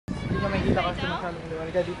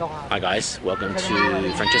Hi guys, welcome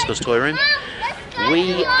to Francesco'S Toy Room.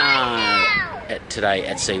 We are today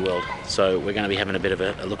at Seaworld, so we're going to be having a bit of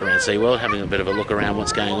a look around Seaworld, having a bit of a look around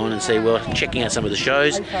what's going on in Seaworld, checking out some of the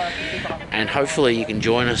shows, and hopefully you can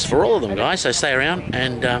join us for all of them, guys. So stay around,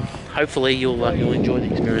 and hopefully you'll enjoy the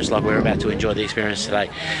experience like we're about to enjoy the experience today.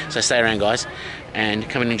 So stay around, guys, and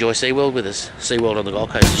come and enjoy Seaworld with us. Seaworld on the Gold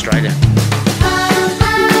Coast, Australia.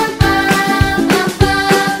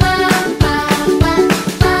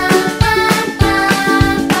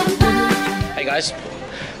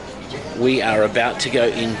 We are about to go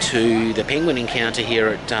into the penguin encounter here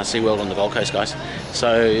at Seaworld on the Gold Coast, guys.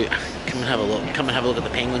 So come and have a look. Come and have a look at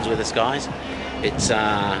the penguins with us, guys. It's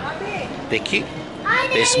they're cute,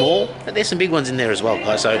 they're small, but there's some big ones in there as well,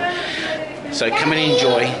 guys. So come and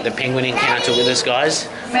enjoy the penguin encounter with us, guys.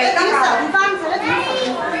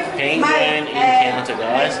 Penguin encounter,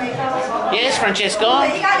 guys. Yes, Francesco.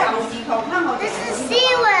 This is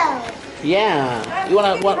SeaWorld. Yeah. You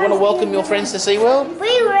wanna welcome your friends to SeaWorld?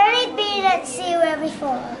 We've already been at SeaWorld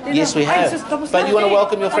before. Yes, we have. But you want to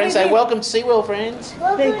welcome your friends? Say welcome to SeaWorld, friends.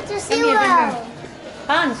 Welcome to SeaWorld.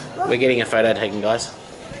 We're getting a photo taken, guys.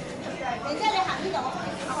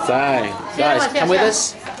 So, guys, come with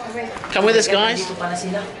us. Come with us, guys.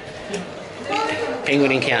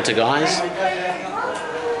 Penguin encounter, guys.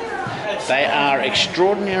 They are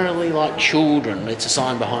extraordinarily like children. It's a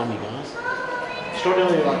sign behind me, guys.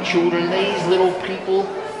 Extraordinarily like children, these little people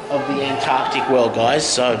of the Antarctic world, guys.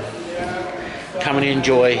 So come and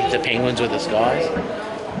enjoy the penguins with us, guys.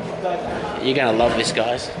 You're going to love this,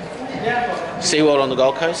 guys. SeaWorld on the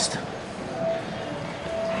Gold Coast,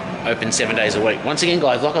 open 7 days a week. Once again,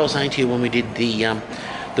 guys, like I was saying to you when we did the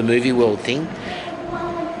movie world thing,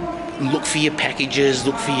 look for your packages,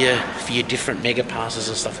 look for your different mega passes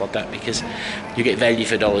and stuff like that, because you get value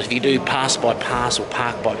for dollars. If you do pass by pass or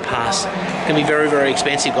park by pass, it can be very, very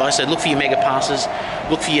expensive, guys. So look for your mega passes,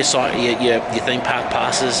 look for your theme park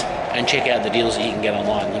passes, and check out the deals that you can get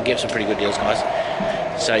online. You can get some pretty good deals, guys.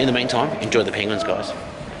 So in the meantime, enjoy the penguins, guys.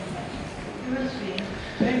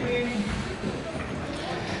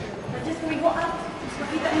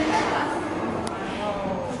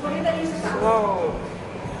 Wow.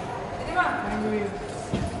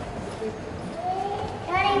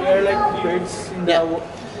 They're like birds in the water.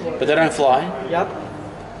 But they don't fly. Yep.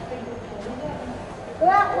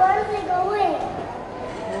 Where are they going?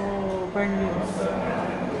 Oh, penguins.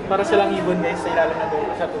 Para silang ibon guys sa ilalim ng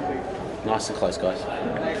tubig, sa tubig. Nice and close, guys.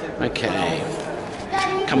 Okay.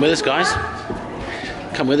 Come with us, guys.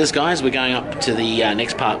 Come with us, guys. We're going up to the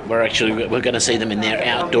next part where actually we're going to see them in their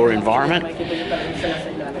outdoor environment.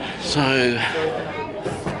 So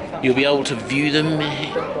you'll be able to view them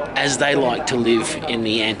as they like to live in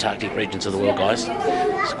the Antarctic regions of the world, guys.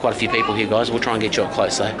 There's quite a few people here, guys. We'll try and get you up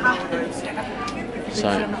close, though.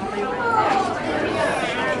 So.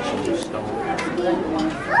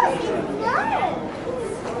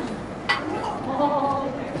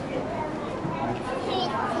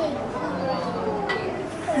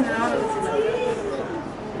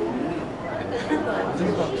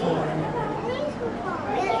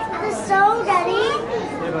 The snow, Daddy.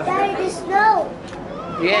 Daddy, the snow.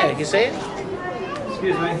 Yeah, you can see it?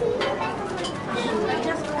 Excuse me.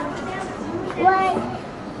 What?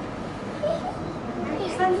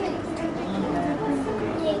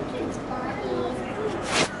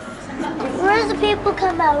 Where's the people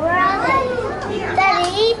come out? Where are they?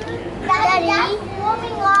 Daddy? Daddy?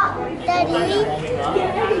 Daddy?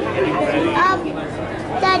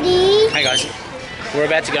 Daddy? Hey guys, we're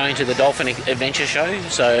about to go into the Dolphin Adventure Show,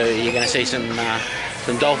 so you're going to see some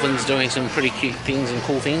dolphins doing some pretty cute things and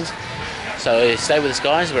cool things. So stay with us,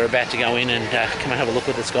 guys. We're about to go in and come and have a look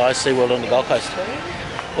with us, guys. SeaWorld on the Gold Coast.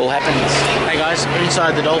 All happens. Hey guys, we're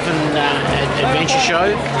inside the Dolphin Adventure Show.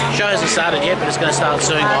 The show hasn't started yet, but it's going to start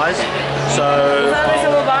soon, guys. So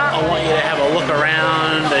I want you to have a look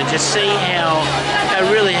around and just see how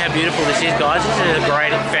beautiful this is, guys. This is a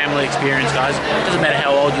great family experience, guys. It doesn't matter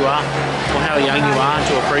how old you are or how young you are,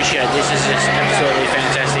 to appreciate this is just absolutely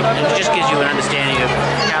fantastic. And it just gives you an understanding of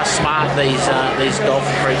how smart these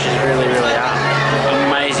dolphin creatures really are.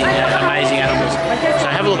 Amazing animals.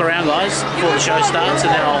 So have a look around, guys, before the show starts,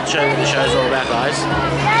 and then I'll show you what the show's all about, guys.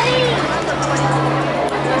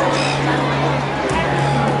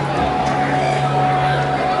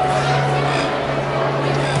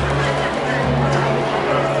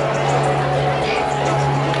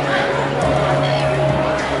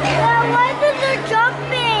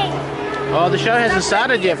 Oh, the show hasn't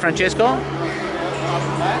started yet, Francesco.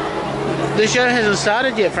 The show hasn't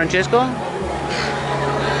started yet, Francesco.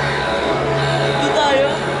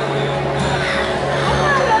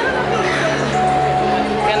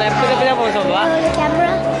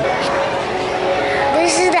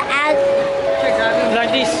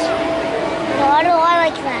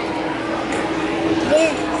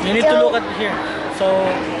 You need to look at here. So,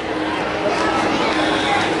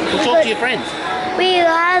 We'll talk to your friends. We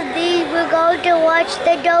have these. We're going to watch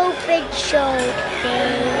the Dolphin Show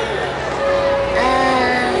today.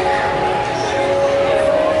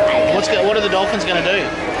 What are the dolphins going to do?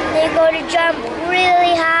 They're going to jump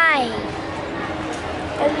really high.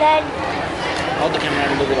 And then... Hold the camera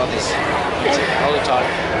and look like this. That's it. Hold it tight.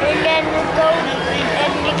 And then we'll go,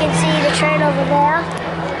 and you can see the train over there.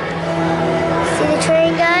 See the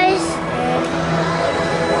train, guys?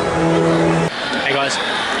 Hey guys,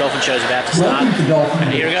 Dolphin Show's about to start. Welcome to Dolphin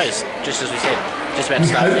And here it Beach. goes, just as we said. Just about to We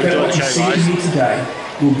start. hope that Enjoy what the you show, see guys. here today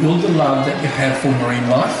will build the love that you have for marine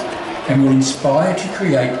life and will inspire to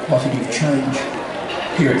create positive change.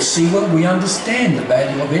 Here at Seaworld, we understand the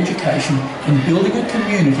value of education and building a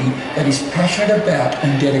community that is passionate about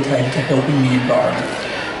and dedicated to helping the environment.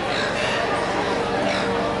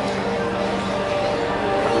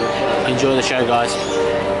 Enjoy the show, guys.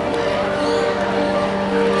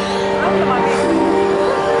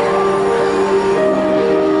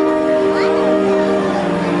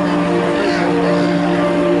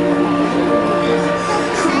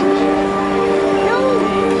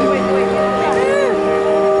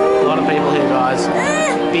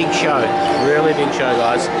 Big show, really big show,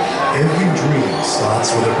 guys. Every dream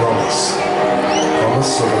starts with a promise.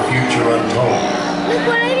 Promise of a future untold. Look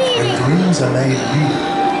what I'm When eating. dreams are made real,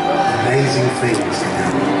 amazing things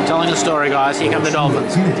happen. Telling a story, guys. Here come the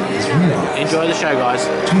dolphins. Infinity is realized. Enjoy the show, guys.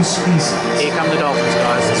 Two species. Here come the dolphins,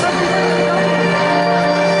 guys.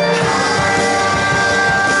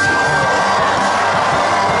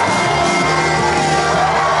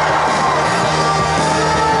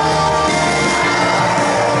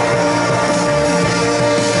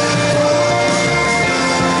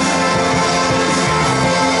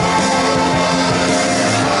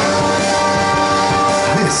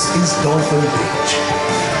 This is Dolphin Beach,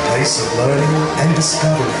 a place of learning and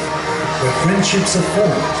discovery, where friendships are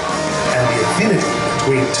formed and the affinity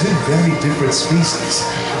between two very different species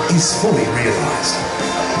is fully realized.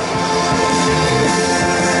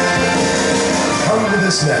 Come with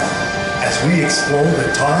us now as we explore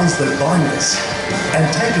the ties that bind us and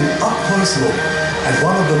take an up-close look at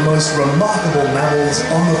one of the most remarkable mammals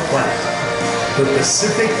on the planet, the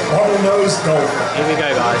Pacific bottlenose dolphin. Here we go,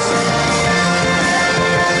 guys.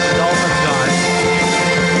 Dolphins,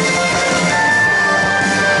 guys.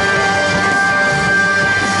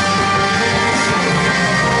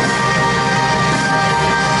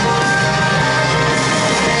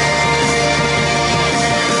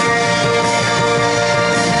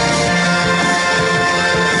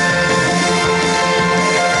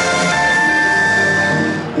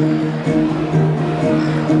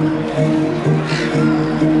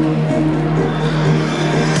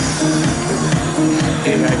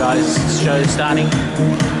 Here we go, guys. Show's starting.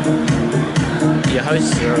 Your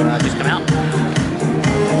hosts are just come out.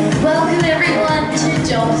 Welcome everyone to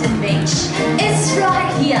Dolphin Beach. It's right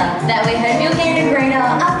here that we hope you'll gain a greater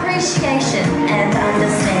appreciation and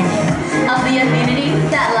understanding of the affinity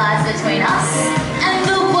that lies between us and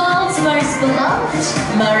the world's most beloved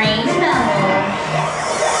marine mammal.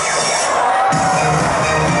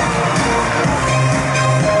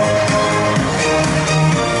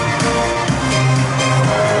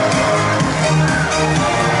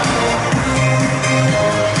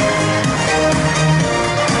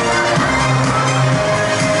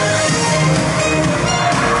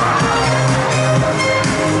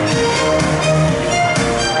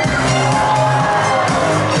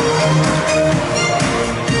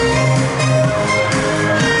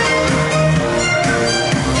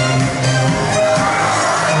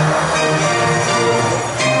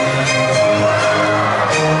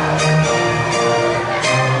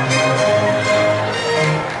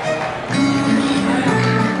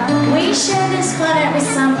 We share this planet with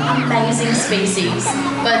some amazing species,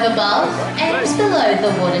 both above and below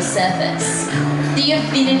the water's surface. The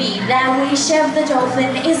affinity that we share with the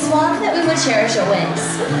dolphin is one that we will cherish always.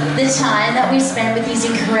 The time that we spend with these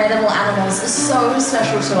incredible animals is so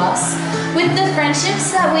special to us. With the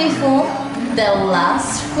friendships that we form, they'll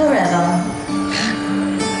last forever.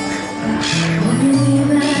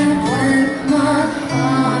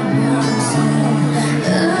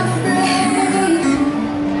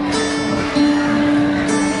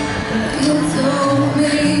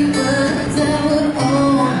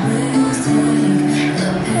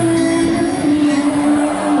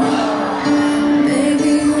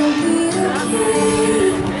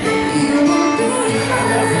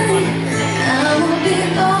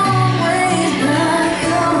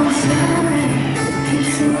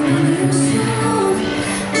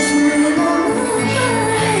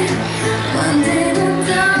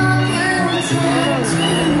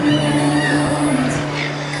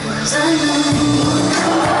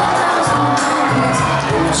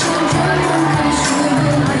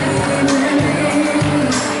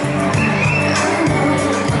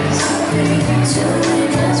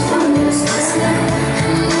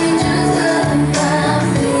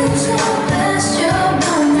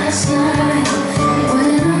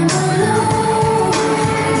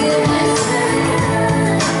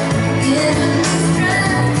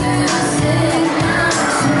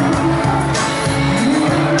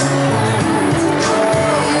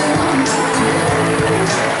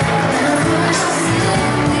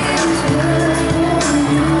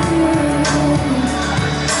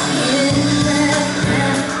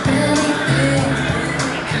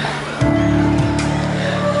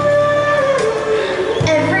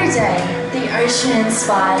 ocean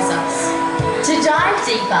inspires us to dive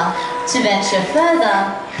deeper, to venture further,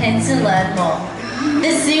 and to learn more.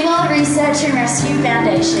 The Seaworld Research and Rescue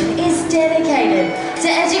Foundation is dedicated to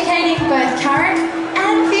educating both current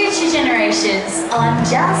and future generations on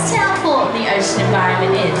just how important the ocean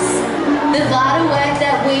environment is. The vital work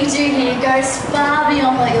that we do here goes far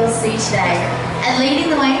beyond what you'll see today, and leading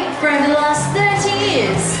the way for over the last 30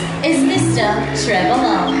 years is Mr. Trevor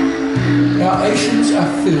Long. Our oceans are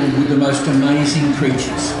filled with the most amazing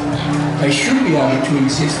creatures. They should be able to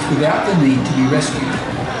exist without the need to be rescued.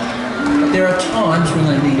 But there are times when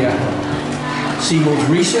they need our help. Seaworld's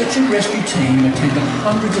research and rescue team attend to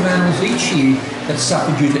hundreds of animals each year that suffer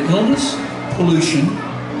due to illness, pollution,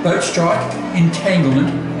 boat strike, entanglement,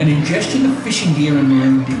 and ingestion of fishing gear and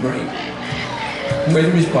marine debris. Whether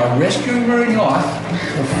it is by rescuing marine life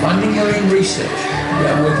or funding marine research, we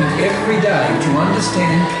are working every day to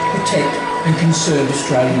understand, protect and conserve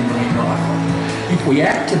Australian marine life. If we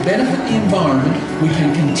act to benefit the environment, we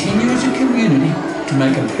can continue as a community to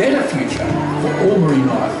make a better future for all marine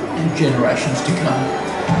life and generations to come.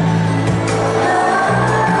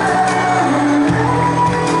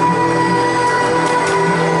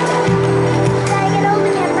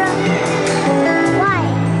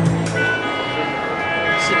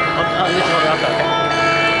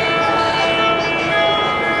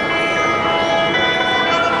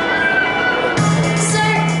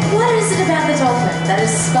 That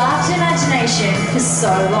has sparked imagination for so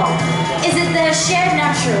long? Is it their shared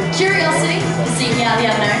natural curiosity for seeking out the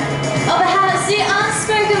unknown? Or perhaps the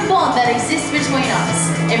unspoken bond that exists between us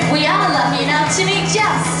if we are lucky enough to meet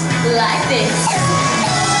just like this?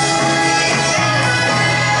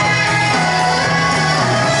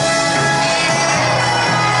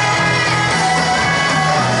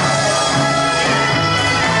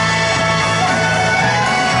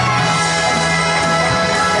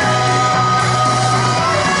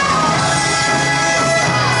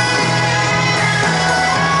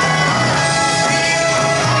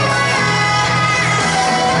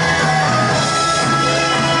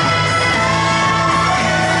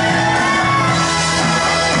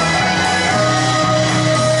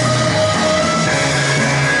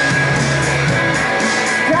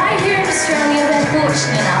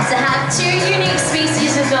 Fortunate enough to have two unique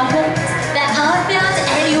species of dolphins that aren't found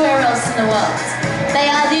anywhere else in the world.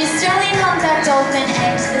 They are the Australian humpback dolphin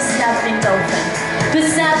and the snub-fin dolphin. But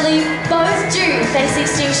sadly, both do face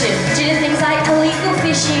extinction due to things like illegal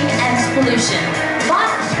fishing and pollution.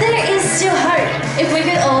 But there is still hope if we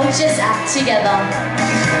could all just act together.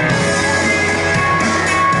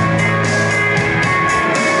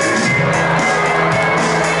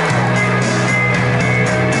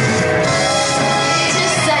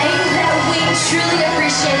 Truly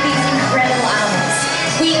appreciate these incredible animals.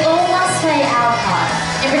 We all must play our part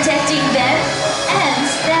in protecting them and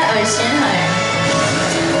their ocean home.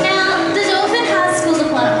 Now, the dolphin has called the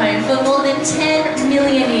planet home for more than 10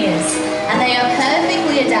 million years, and they are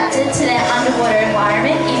perfectly adapted to their underwater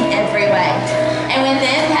environment in every way. And when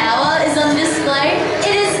their power is on display,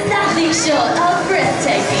 it is nothing short of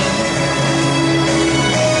breathtaking.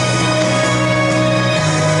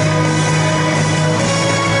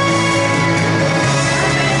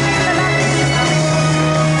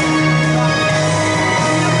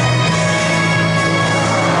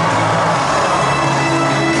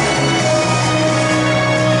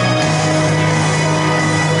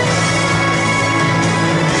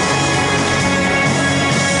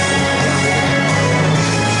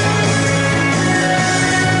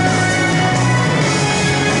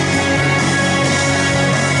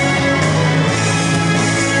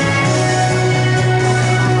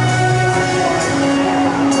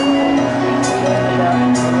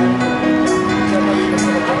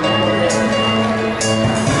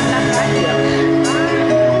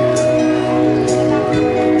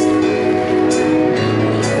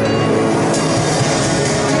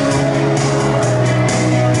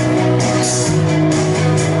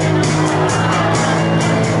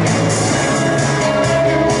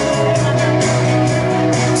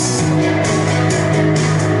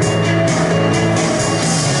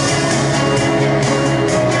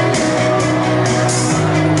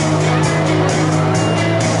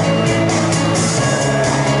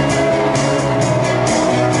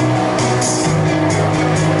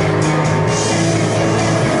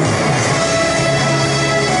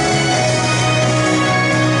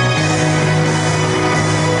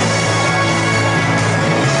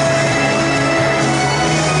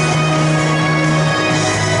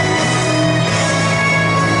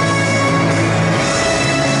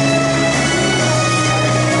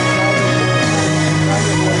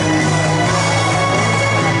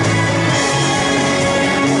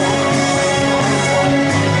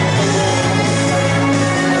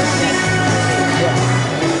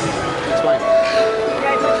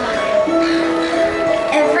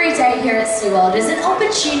 day here at Seaworld is an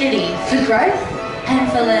opportunity for growth and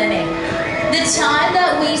for learning. The time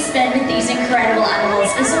that we spend with these incredible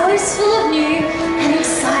animals is always full of new and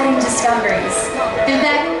exciting discoveries. In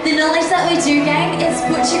fact, the knowledge that we do gain is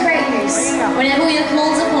put to great use whenever we are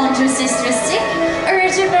called upon to assist with sick or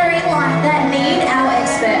injured marine life that need our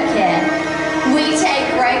expert care. We take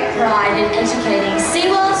great pride in educating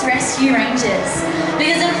Seaworld's rescue rangers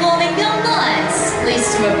because informing young minds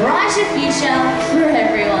leads to a brighter future for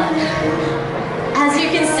everyone. As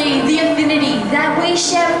you can see, the affinity that we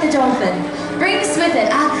share with the dolphin brings with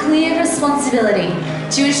it our clear responsibility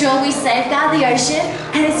to ensure we safeguard the ocean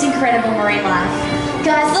and its incredible marine life.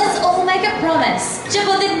 Guys, let's all make a promise to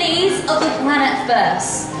put the needs of the planet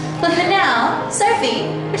first. But for now, Sophie,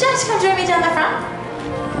 would you like to come join me down the front?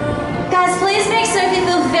 Guys, please make Sophie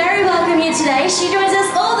feel very welcome here today. She joins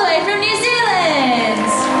us all the way from New Zealand.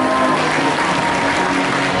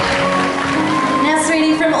 Now,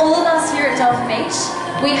 sweetie, from all of us here at Dolphin Beach,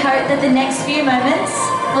 we hope that the next few moments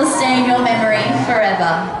will stay in your memory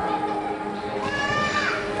forever.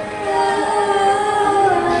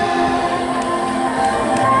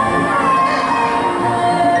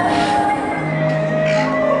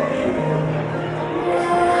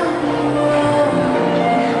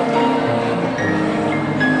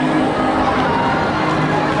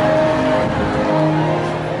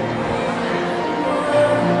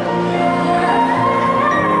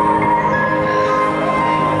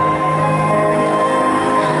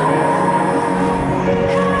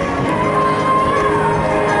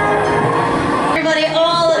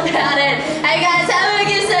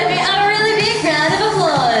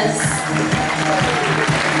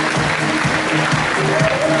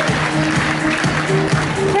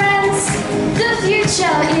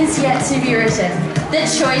 Is yet to be written. The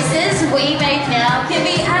choices we make now can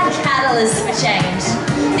be our catalyst for change.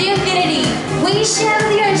 The affinity we share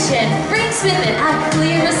with the ocean brings with it our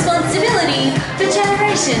clear responsibility for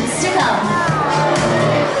generations to come.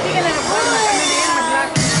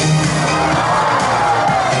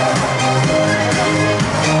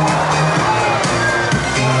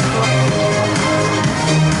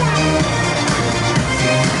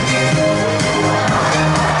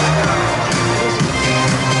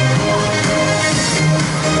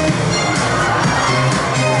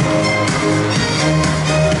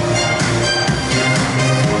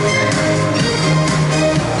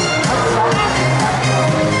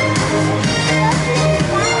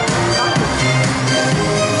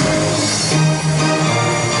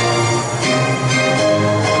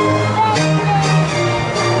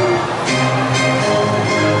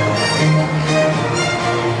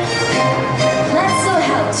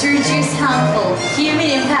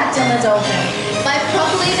 By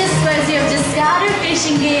properly disposing of discarded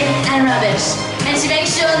fishing gear and rubbish, and to make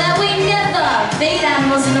sure that we never feed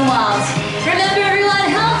animals in the wild. Remember everyone,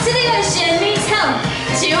 help to the ocean means help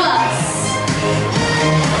to us.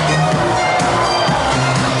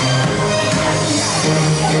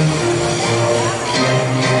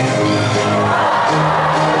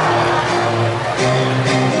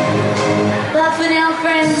 But for now,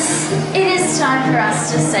 friends, it is time for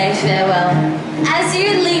us to say farewell. As you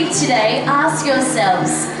leave today, ask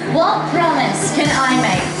yourselves, what promise can I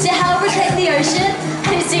make to help protect the ocean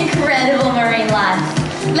and its incredible marine life?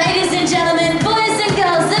 Ladies and gentlemen, boys and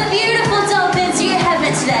girls, the beautiful dolphins you have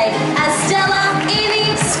met today are Stella,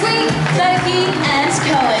 Evie, Squeak, Loki and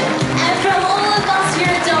Cohen. And from all of us here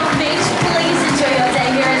at Dolphin Beach, please enjoy your day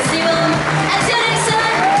here at Seaworld. Until next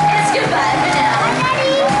time, it's goodbye for now.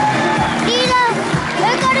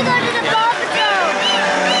 We're gonna go to the ball patrol.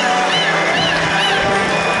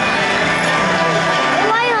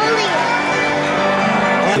 Why only?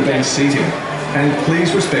 The bench seating. And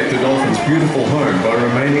please respect the dolphin's beautiful home by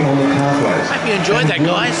remaining on the pathways. Hope you enjoyed that,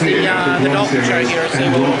 guys. The Dolphin Show here at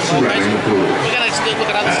Seaworld. We're going to look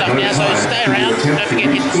at other stuff now, so stay around. Don't forget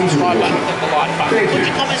to hit the subscribe button, click the like button. Put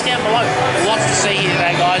your comments down below. Lots to see here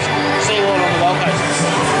today, guys. Seaworld on the Gold Coast.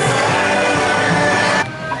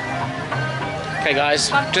 Okay, guys,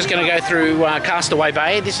 just going to go through Castaway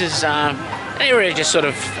Bay. This is an area just sort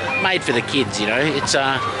of made for the kids, you know. It's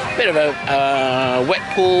a bit of a wet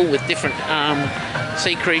pool with different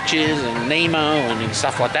sea creatures and Nemo and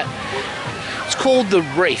stuff like that. It's called the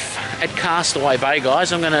Reef at Castaway Bay,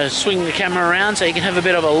 guys. I'm going to swing the camera around so you can have a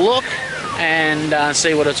bit of a look and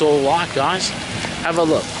see what it's all like, guys. Have a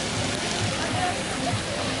look.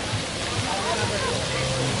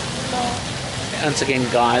 Once again,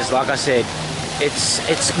 guys, like I said,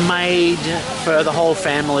 it's made for the whole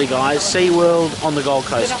family, guys. SeaWorld on the Gold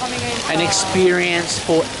Coast, an experience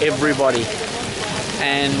for everybody.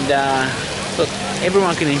 And Look,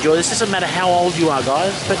 everyone can enjoy this. Doesn't matter how old you are,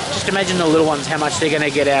 guys, but just imagine the little ones, how much they're going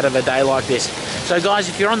to get out of a day like this. So guys,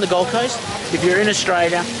 if you're on the Gold Coast, if you're in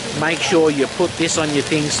Australia, make sure you put this on your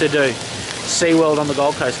things to do. Seaworld on the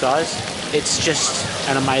Gold Coast, guys. It's just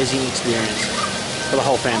an amazing experience for the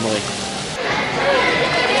whole family.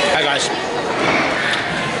 Hey guys,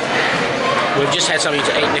 we've just had something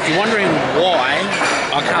to eat, and if you're wondering why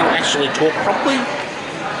I can't actually talk properly,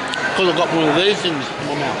 because I've got one of these things in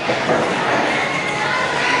my mouth.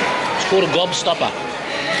 It's called a gobstopper.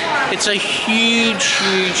 It's a huge,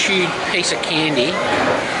 huge, huge piece of candy,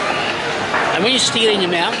 and when you stick it in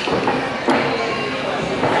your mouth,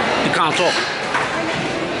 you can't talk.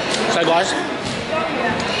 So guys,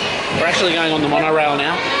 we're actually going on the monorail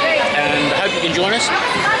now, and I hope you can join us.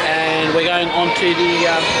 And we're going on to the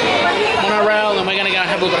monorail, and we're going to go and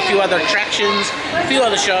have a look at a few other attractions, a few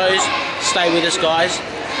other shows. Stay with us, guys.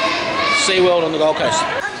 Seaworld on the Gold Coast.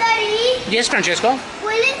 Daddy? Yes, Francesco? Will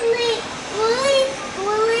it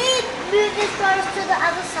move this close to the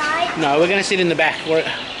other side? No, we're going to sit in the back.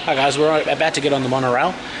 Hi guys, we're about to get on the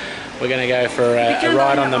monorail. We're going to go for a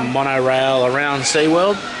ride on the monorail around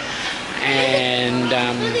Seaworld, and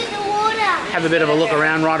have a bit of a look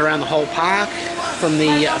around, right around the whole park from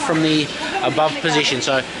the above position.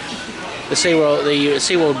 So the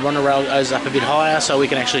Seaworld monorail goes up a bit higher, so we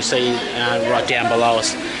can actually see right down below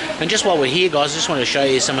us. And just while we're here, guys, I just wanted to show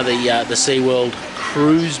you some of the Seaworld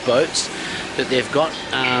cruise boats that they've got,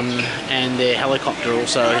 and their helicopter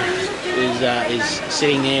also is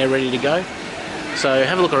sitting there ready to go. So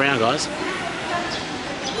have a look around, guys.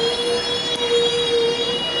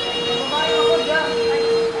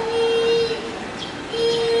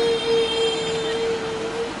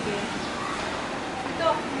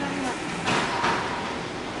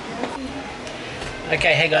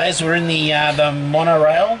 Okay, hey guys, we're in the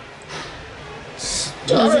monorail.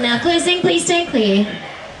 Doors are now closing, please stand clear.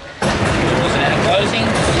 Doors are now closing,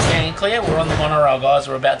 please stand clear. We're on the monorail, guys,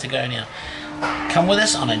 we're about to go now. Come with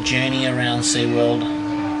us on a journey around Seaworld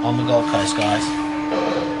on the Gold Coast, guys.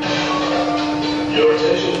 Your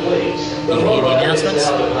attention, please. You can hear the announcements.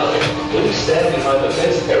 Please stand behind the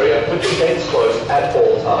fence area with your gates closed at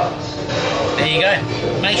all times. There you go.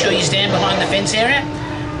 Make sure you stand behind the fence area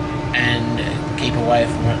and keep away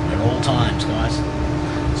from it at all times, guys.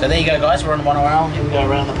 So there you go, guys. We're on the monorail. Here we go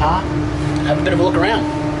around the park. Have a bit of a look around.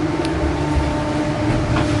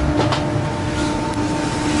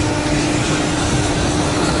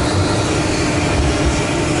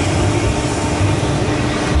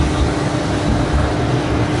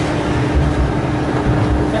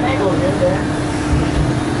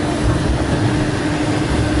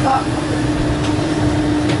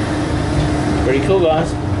 Pretty cool,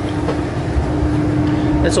 guys.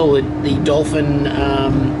 That's all the dolphin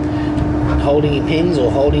holding pens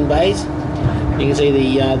or holding bays. You can see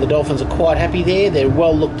the dolphins are quite happy there. They're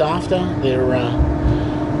well looked after.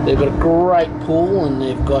 They've got a great pool, and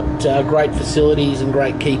they've got great facilities and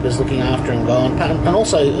great keepers looking after them. And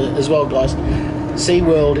also as well, guys,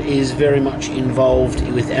 SeaWorld is very much involved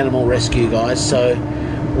with animal rescue, guys. So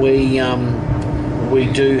we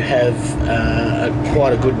do have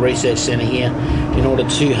quite a good research centre here in order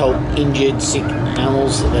to help injured, sick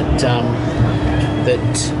animals that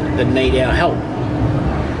need our help.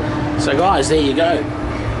 So guys, there you go.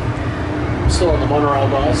 Still on the monorail,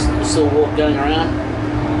 guys. We're still going around,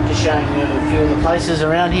 just showing you a few of the places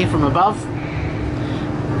around here from above.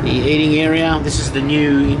 The eating area. This is the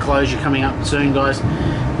new enclosure coming up soon, guys.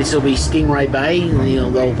 This will be Stingray Bay.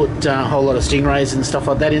 They'll put a whole lot of stingrays and stuff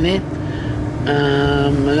like that in there.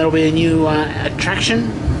 And that'll be a new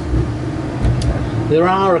attraction. There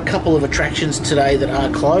are a couple of attractions today that are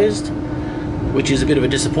closed, which is a bit of a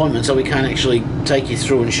disappointment, so we can't actually take you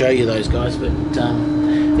through and show you those, guys. But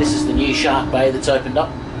this is the new Shark Bay that's opened up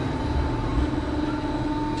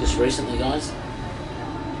just recently, guys.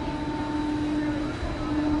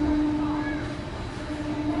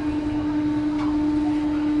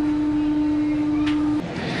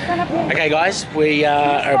 Okay guys, we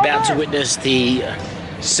are about to witness the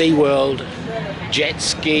SeaWorld Jet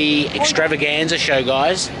Ski Extravaganza show,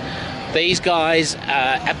 guys. These guys are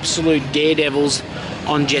absolute daredevils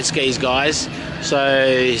on jet skis, guys.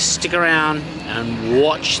 So stick around and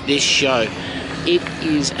watch this show. It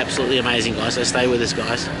is absolutely amazing, guys, so stay with us,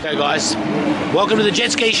 guys. Okay guys, welcome to the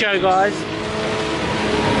jet ski show, guys.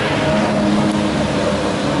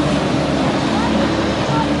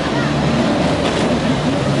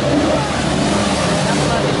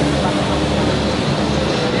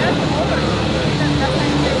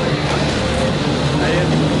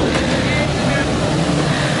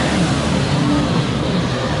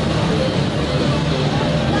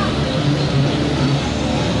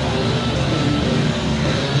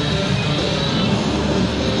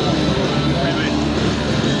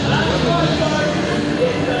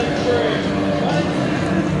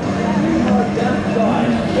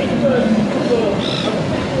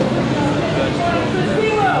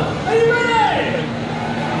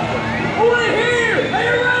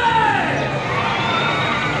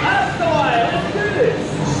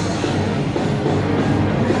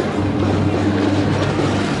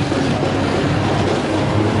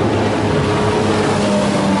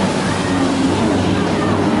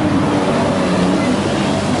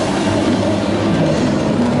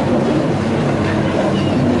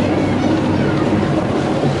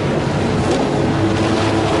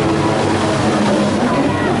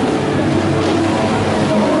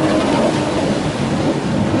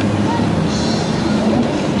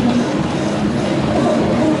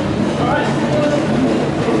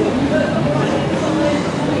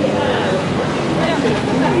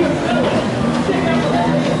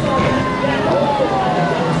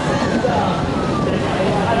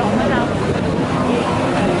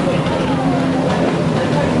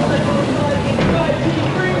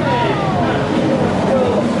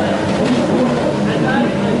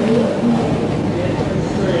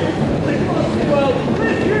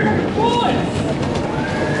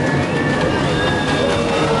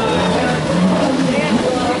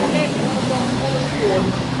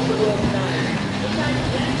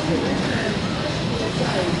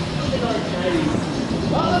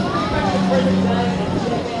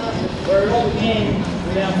 We're all in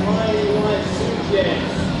with our mighty white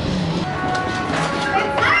suitcase.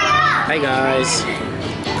 Hey guys.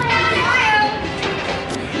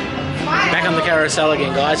 Back on the carousel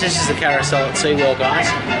again, guys. This is the carousel at Seaworld, guys.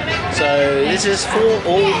 So this is for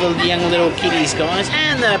all the young little kiddies, guys,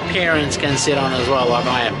 and the parents can sit on as well, like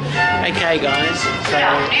I am. Okay, guys. So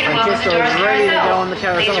Francesco is ready to go on the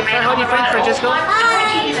carousel. Say hi to your friends, Francesco.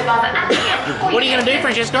 What are you going to do,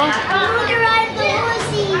 Francesco? I'm going to ride the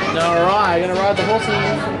horsey. All right, I'm going to ride the horses.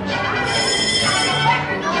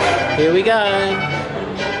 Here we go.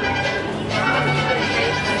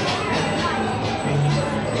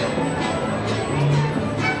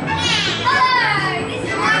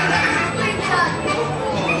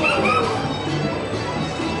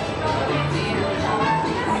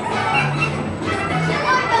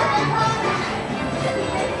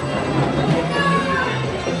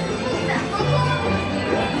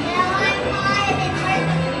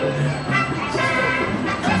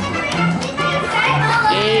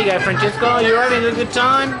 There you go, Francesco. You having a good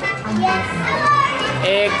time? Yes.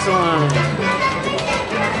 Excellent.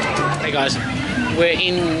 Hey guys, we're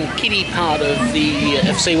in kiddie part of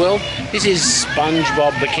SeaWorld. This is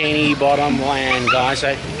SpongeBob Bikini Bottom Land, guys.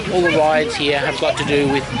 So all the rides here have got to do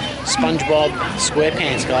with SpongeBob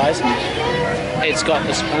SquarePants, guys. It's got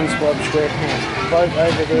the SpongeBob SquarePants boat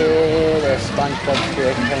over there, the SpongeBob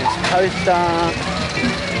SquarePants coaster.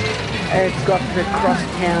 It's got the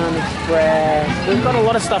Crosstown Express. We've got a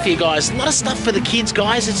lot of stuff here, guys. A lot of stuff for the kids,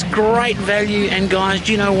 guys. It's great value, and guys,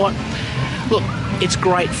 do you know what? Look, it's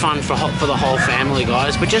great fun for the whole family,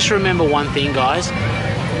 guys. But just remember one thing, guys.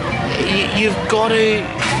 You've got to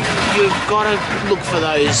look for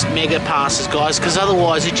those mega passes, guys, because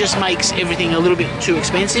otherwise it just makes everything a little bit too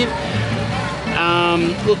expensive.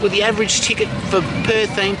 Look, with the average ticket per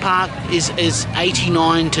theme park is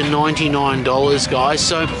 $89 to $99, guys.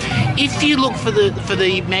 So if you look for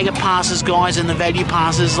the mega passes, guys, and the value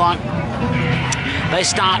passes, like they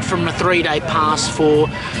start from a 3-day pass for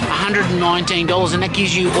 $119, and that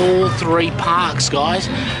gives you all 3 parks, guys.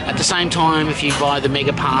 At the same time, if you buy the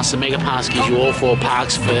mega pass gives you all 4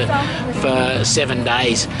 parks for 7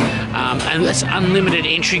 days. And that's unlimited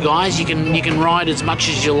entry, guys. You can ride as much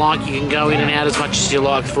as you like. You can go in and out as much as you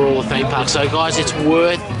like for all the theme parks. So, guys, it's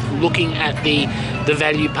worth looking at the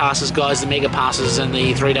value passes, guys, the mega passes and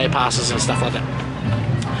the 3-day passes and stuff like that.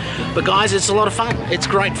 But guys, it's a lot of fun. It's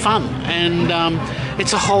great fun, and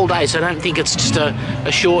it's a whole day. So don't think it's just a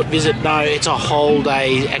short visit. No, it's a whole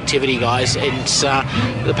day activity, guys. It's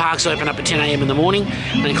the parks open up at 10 a.m. in the morning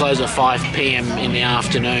and then close at 5 p.m. in the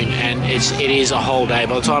afternoon, and it is a whole day.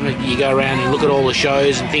 By the time you go around and look at all the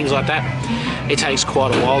shows and things like that, it takes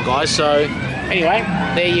quite a while, guys. So anyway,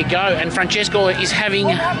 there you go. And Francesco is having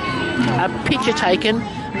a picture taken.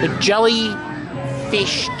 The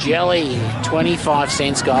jellyfish jelly, 25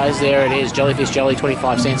 cents, guys. There it is, jellyfish jelly,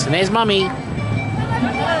 25 cents. And there's Mummy.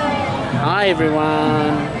 Hi,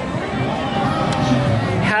 everyone.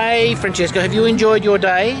 Hey, Francesco, have you enjoyed your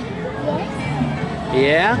day?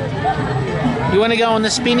 Yes. Yeah? You want to go on the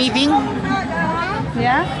spinny thing?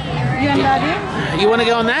 Yeah? You and Daddy? You want to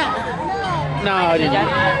go on that? No, I didn't.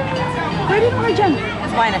 Pwede mo ka dyan.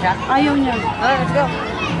 Fine na siya? Ayaw niya. Let's go.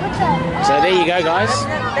 So there you go, guys.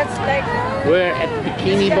 That's like... We're at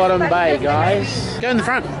Bikini Bottom Bay, guys. Go in the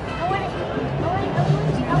front.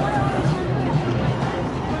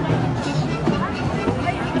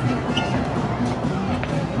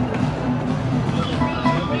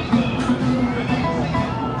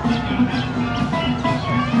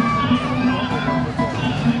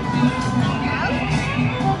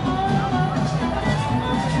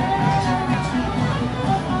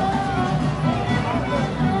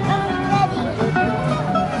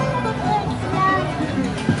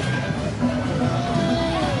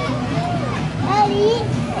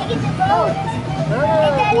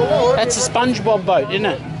 That's a SpongeBob boat, isn't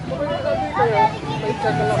it?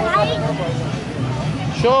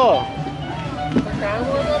 Sure.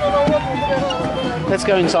 Let's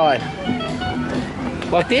go inside.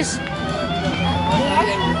 Like this?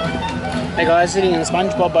 Hey guys, sitting in the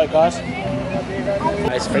SpongeBob boat, guys.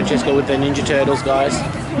 There's Francesco with the Ninja Turtles, guys. You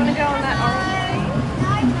want to go on that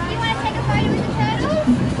orange? You want to take a photo with the turtles?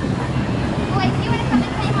 Wait, do you want to come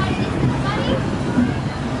and say hi to this buddy?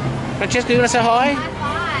 Francesco, you want to say hi?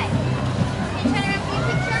 Hi. Can you turn around for your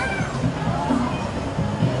picture?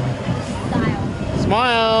 Style.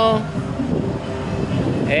 Smile.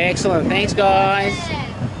 Excellent. Thanks, guys.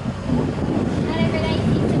 Not every day you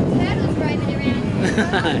see some turtles roaming around.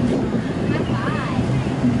 High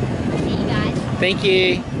five. See you guys. Thank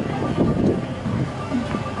you.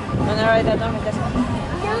 wanna ride that one with us?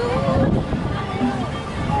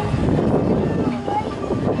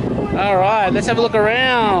 All right, let's have a look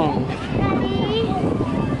around.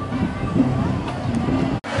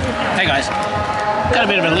 Hey guys, got a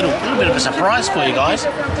little bit of a surprise for you guys.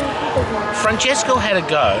 Francesco had a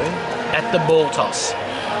go at the ball toss,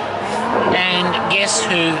 and guess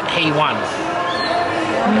who he won?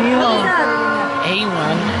 He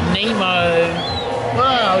won Nemo.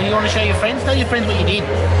 Wow, you want to show your friends? Tell your friends what you did.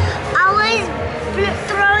 I was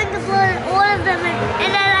throwing the ball at all of them,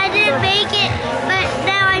 and then I didn't make it, but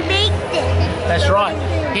now I made it. That's right.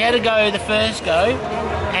 He had to go the first go,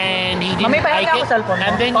 and he didn't make it.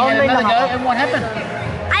 And then he had another go, and what happened?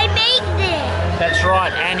 I made it. That's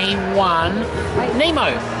right, and he won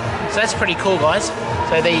Nemo. So that's pretty cool, guys.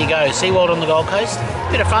 So there you go, SeaWorld on the Gold Coast.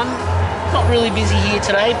 Bit of fun. Not really busy here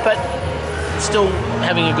today, but still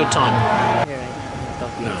having a good time.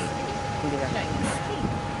 No.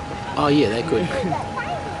 Oh yeah, they're good. I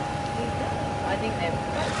think they're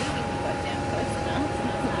quite down close enough.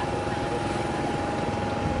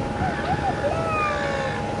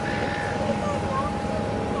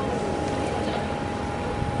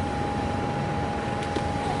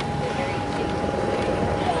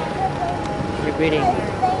 You're breathing.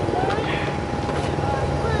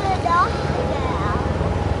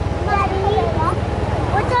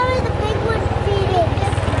 What time is the big one feeding?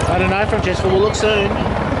 I don't know, Francesco. We'll look soon.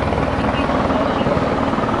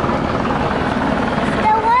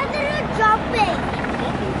 The ones that are jumping.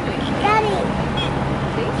 Daddy.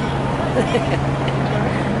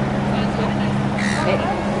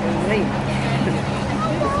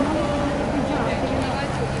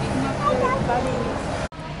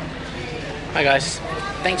 Hi guys,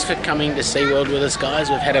 thanks for coming to SeaWorld with us, guys.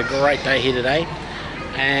 We've had a great day here today,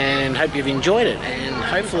 and hope you've enjoyed it. And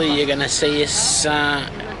hopefully you're going to see us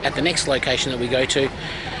at the next location that we go to.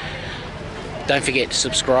 Don't forget to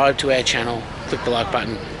subscribe to our channel, click the like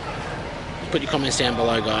button, put your comments down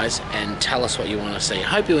below, guys, and tell us what you want to see. I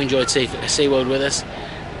hope you enjoyed SeaWorld with us,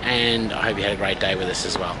 and I hope you had a great day with us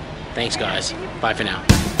as well. Thanks guys, bye for now.